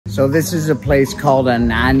So this is a place called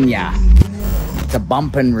Ananya. It's a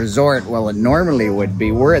bumpin' resort. Well, it normally would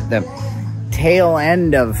be. We're at the tail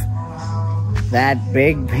end of that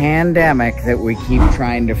big pandemic that we keep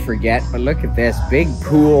trying to forget. But look at this big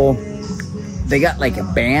pool. They got like a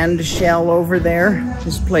band shell over there.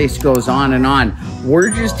 This place goes on and on. We're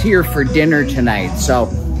just here for dinner tonight, so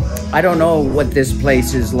I don't know what this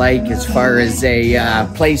place is like as far as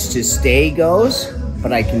a place to stay goes,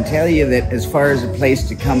 but I can tell you that as far as a place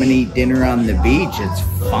to come and eat dinner on the beach, it's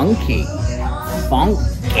funky.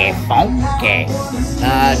 Funky, funky.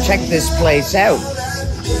 Check this place out.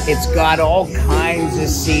 It's got all kinds of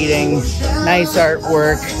seating, nice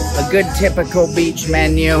artwork, a good typical beach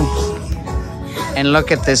menu. And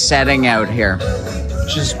look at the setting out here.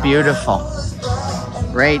 Just beautiful.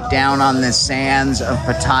 Right down on the sands of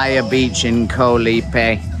Pattaya Beach in Koh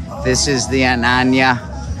Lipe. This is the Ananya.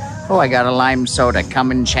 Oh, I got a lime soda.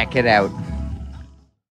 Come and check it out.